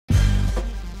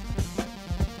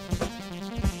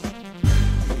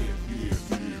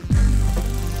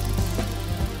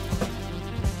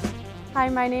Hi,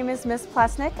 my name is Miss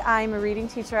Plesnick. I'm a reading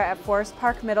teacher at Forest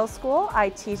Park Middle School. I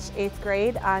teach 8th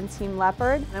grade on Team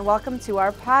Leopard, and welcome to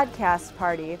our podcast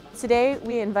party. Today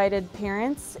we invited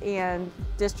parents and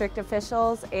district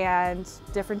officials and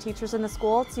different teachers in the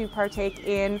school to partake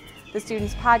in the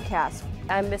students' podcast.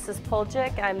 I'm Mrs.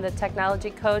 Poljic. I'm the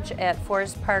technology coach at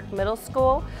Forest Park Middle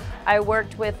School. I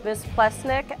worked with Miss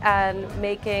Plesnick on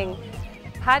making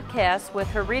podcasts with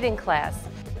her reading class.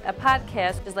 A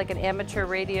podcast is like an amateur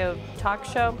radio talk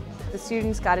show. The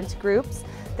students got into groups.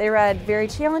 They read very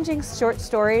challenging short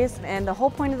stories, and the whole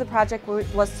point of the project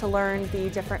was to learn the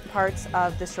different parts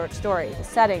of the short story: the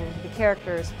setting, the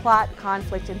characters, plot,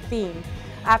 conflict, and theme.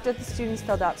 After the students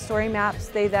filled out story maps,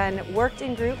 they then worked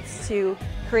in groups to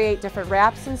create different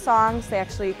raps and songs. They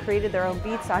actually created their own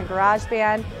beats on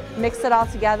GarageBand, mixed it all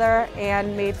together,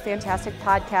 and made fantastic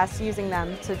podcasts using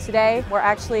them. So today we're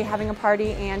actually having a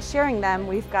party and sharing them.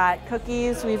 We've got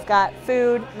cookies, we've got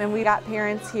food, and we got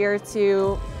parents here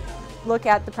to look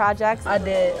at the projects. I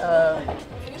did a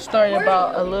story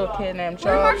about a little kid named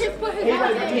Charles. He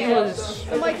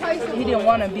didn't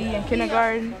want to be in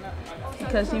kindergarten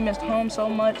because he missed home so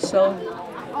much, so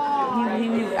he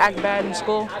would act bad in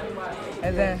school,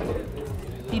 and then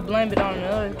he blamed it on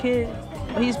another kid.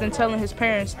 But he's been telling his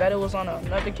parents that it was on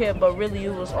another kid, but really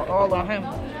it was all on him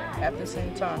at the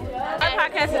same time. Our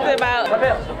podcast is about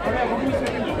a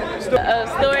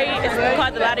story. It's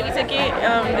called The Lottery Ticket.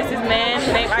 This is a man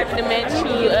named Arthur DeMench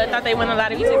who thought they won a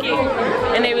lottery ticket,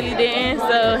 and they really didn't.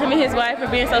 So him and his wife were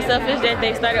being so selfish that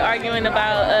they started arguing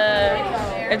about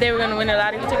if they were going to win a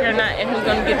lottery ticket or not, and who's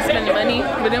going to get to spend the money.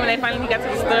 But then when they finally got to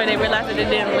the store, they realized that they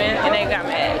didn't win, and they got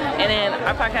mad. And then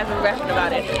our podcast was rapping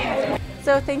about it.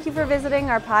 So thank you for visiting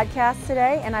our podcast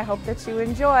today, and I hope that you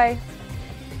enjoy.